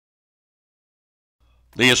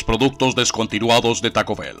10 productos descontinuados de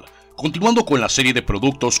Tacobell. Continuando con la serie de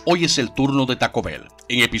productos, hoy es el turno de Tacobell.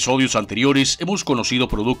 En episodios anteriores hemos conocido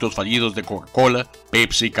productos fallidos de Coca-Cola,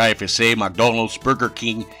 Pepsi, KFC, McDonalds, Burger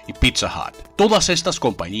King y Pizza Hut. Todas estas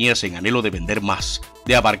compañías, en anhelo de vender más,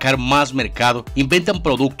 de abarcar más mercado, inventan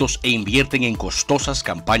productos e invierten en costosas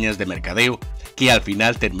campañas de mercadeo que al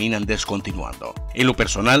final terminan descontinuando. En lo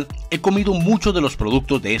personal, he comido muchos de los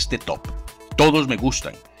productos de este top. Todos me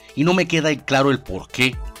gustan y no me queda claro el por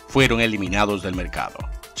qué fueron eliminados del mercado.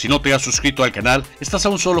 Si no te has suscrito al canal, estás a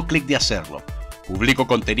un solo clic de hacerlo. Publico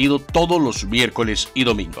contenido todos los miércoles y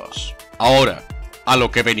domingos. Ahora, a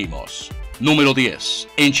lo que venimos. Número 10.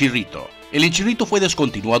 Enchirrito. El enchirrito fue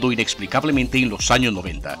descontinuado inexplicablemente en los años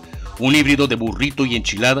 90. Un híbrido de burrito y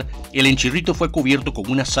enchilada, el enchirrito fue cubierto con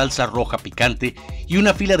una salsa roja picante y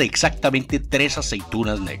una fila de exactamente 3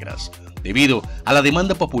 aceitunas negras. Debido a la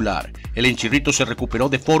demanda popular, el enchirrito se recuperó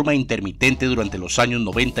de forma intermitente durante los años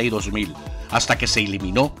 90 y 2000, hasta que se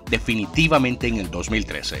eliminó definitivamente en el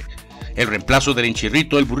 2013. El reemplazo del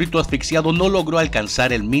enchirrito, el burrito asfixiado, no logró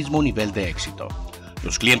alcanzar el mismo nivel de éxito.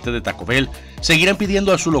 Los clientes de Tacobell seguirán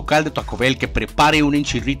pidiendo a su local de Tacobell que prepare un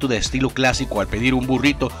enchirrito de estilo clásico al pedir un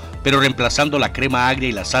burrito, pero reemplazando la crema agria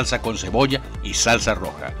y la salsa con cebolla y salsa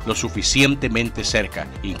roja, lo suficientemente cerca,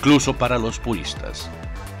 incluso para los puristas.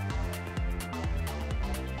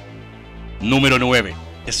 Número 9.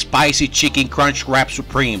 Spicy Chicken Crunch Wrap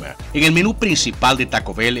Supreme. En el menú principal de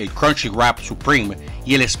Tacobell, el Crunchy Wrap Supreme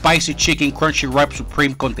y el Spicy Chicken Crunchy Wrap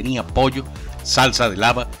Supreme contenía pollo, salsa de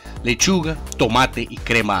lava, lechuga, tomate y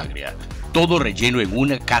crema agria, todo relleno en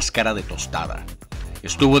una cáscara de tostada.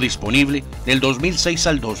 Estuvo disponible del 2006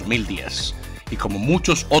 al 2010 y, como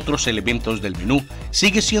muchos otros elementos del menú,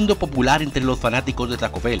 sigue siendo popular entre los fanáticos de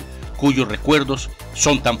Tacobell, cuyos recuerdos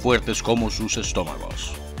son tan fuertes como sus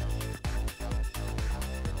estómagos.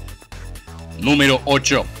 Número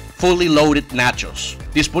 8. Fully Loaded Nachos.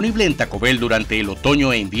 Disponible en Tacobell durante el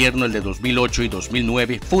otoño e invierno de 2008 y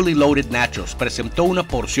 2009, Fully Loaded Nachos presentó una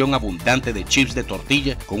porción abundante de chips de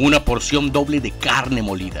tortilla con una porción doble de carne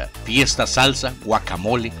molida, fiesta salsa,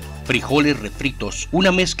 guacamole, frijoles refritos,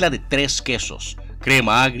 una mezcla de 3 quesos,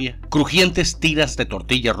 crema agria, crujientes tiras de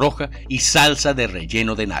tortilla roja y salsa de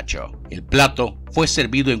relleno de nacho. El plato fue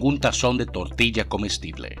servido en un tazón de tortilla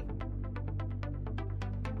comestible.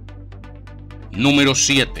 Número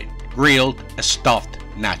 7. Grilled Stuffed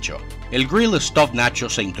Nacho. El Grilled Stuffed Nacho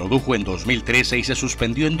se introdujo en 2013 y se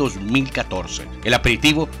suspendió en 2014. El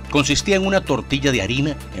aperitivo consistía en una tortilla de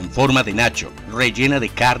harina en forma de nacho, rellena de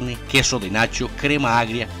carne, queso de nacho, crema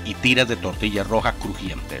agria y tiras de tortilla roja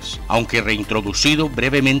crujientes. Aunque reintroducido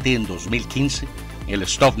brevemente en 2015, el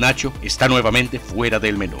Stuffed Nacho está nuevamente fuera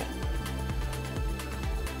del menú.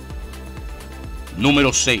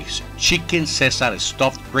 Número 6. Chicken Caesar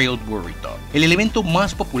Stuffed Grilled Burrito. El elemento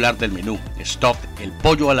más popular del menú, Stuffed, el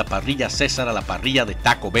pollo a la parrilla César a la parrilla de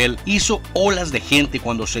Tacobell, hizo olas de gente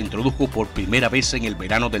cuando se introdujo por primera vez en el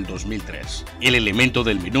verano del 2003. El elemento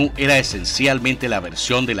del menú era esencialmente la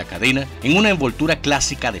versión de la cadena en una envoltura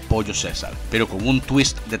clásica de pollo César, pero con un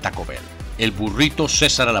twist de Tacobell. El burrito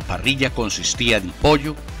César a la parrilla consistía en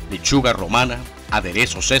pollo, lechuga romana,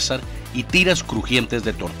 aderezo César y tiras crujientes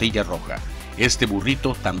de tortilla roja. Este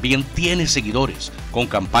burrito también tiene seguidores, con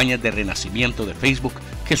campañas de renacimiento de Facebook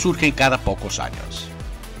que surgen cada pocos años.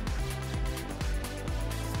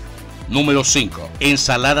 Número 5.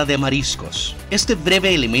 Ensalada de mariscos. Este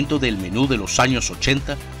breve elemento del menú de los años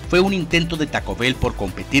 80 fue un intento de Tacobell por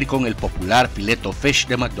competir con el popular filet fish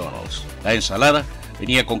de McDonald's. La ensalada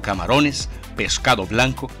venía con camarones, pescado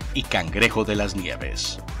blanco y cangrejo de las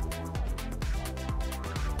nieves.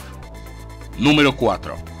 Número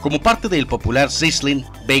 4. Como parte del popular Sizzling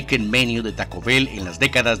Bacon Menu de Tacobell en las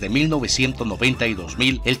décadas de 1990 y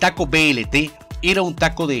 2000, el taco BLT era un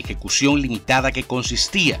taco de ejecución limitada que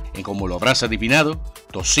consistía en, como lo habrás adivinado,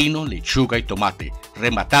 tocino, lechuga y tomate,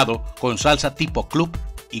 rematado con salsa tipo club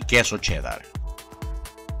y queso cheddar.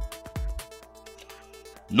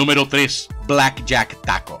 Número 3. Blackjack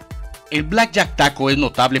Taco. El Blackjack Taco es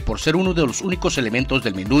notable por ser uno de los únicos elementos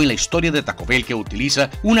del menú en la historia de Tacobell que utiliza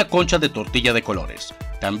una concha de tortilla de colores.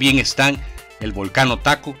 También están el Volcano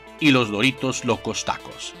Taco y los Doritos Locos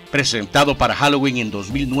Tacos. Presentado para Halloween en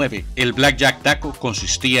 2009, el Blackjack Taco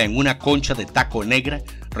consistía en una concha de taco negra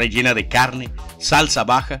rellena de carne, salsa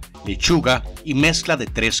baja, lechuga y mezcla de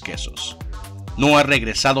 3 quesos. No ha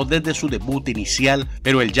regresado desde su debut inicial,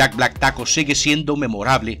 pero el Jack Black Taco sigue siendo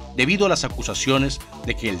memorable debido a las acusaciones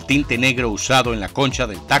de que el tinte negro usado en la concha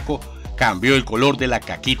del taco cambió el color de la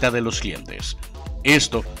caquita de los clientes.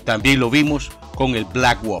 Esto también lo vimos con el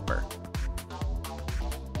Black Whopper.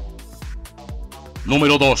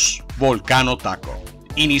 Número 2. Volcano Taco.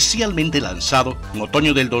 Inicialmente lanzado en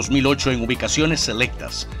otoño del 2008 en ubicaciones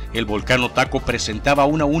selectas, el Volcano Taco presentaba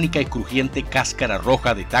una única y crujiente cáscara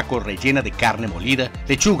roja de taco rellena de carne molida,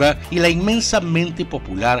 lechuga y la inmensamente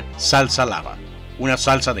popular salsa lava, una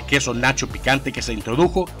salsa de queso nacho picante que se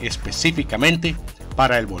introdujo específicamente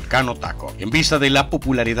para el Volcano Taco. En vista de la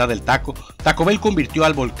popularidad del taco, Tacobell convirtió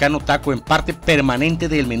al Volcano Taco en parte permanente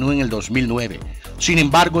del menú en el 2009. Sin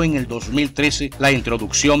embargo, en el 2013, la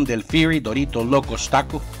introducción del Fiery Dorito Locos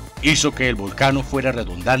Taco hizo que el Volcano fuera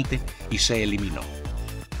redundante y se eliminó.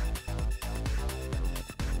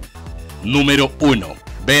 Número 1.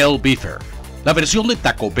 Bell Beefer. La versión de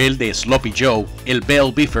Tacobell de Sloppy Joe, el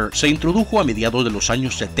Bell Beefer, se introdujo a mediados de los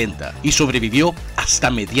años 70 y sobrevivió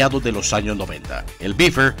hasta mediados de los años 90. El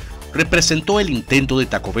Beefer representó el intento de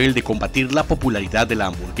Tacobell de combatir la popularidad de la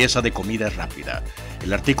hamburguesa de comida rápida.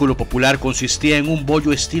 El artículo popular consistía en un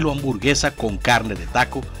bollo estilo hamburguesa con carne de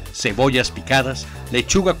taco, cebollas picadas,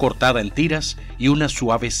 lechuga cortada en tiras y una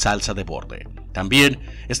suave salsa de borde. También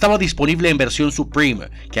estaba disponible en versión Supreme,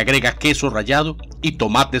 que agrega queso rallado y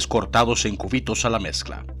tomates cortados en cubitos a la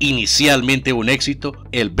mezcla. Inicialmente un éxito,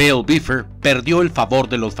 el Bell Beefer perdió el favor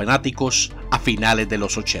de los fanáticos a finales de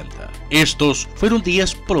los 80. Estos fueron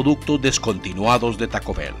 10 productos descontinuados de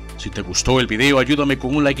Tacobell. Si te gustó el video, ayúdame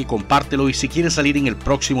con un like y compártelo, y si quieres salir en el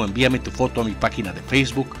próximo, envíame tu foto a mi página de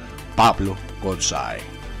Facebook, Pablo González.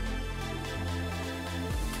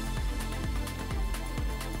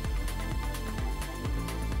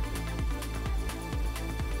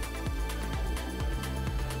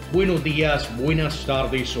 Buenos días, buenas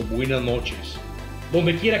tardes o buenas noches,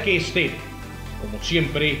 donde quiera que estén. Como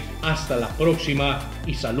siempre, hasta la próxima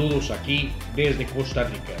y saludos aquí desde Costa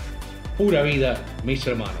Rica. Pura vida, mis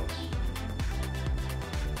hermanos.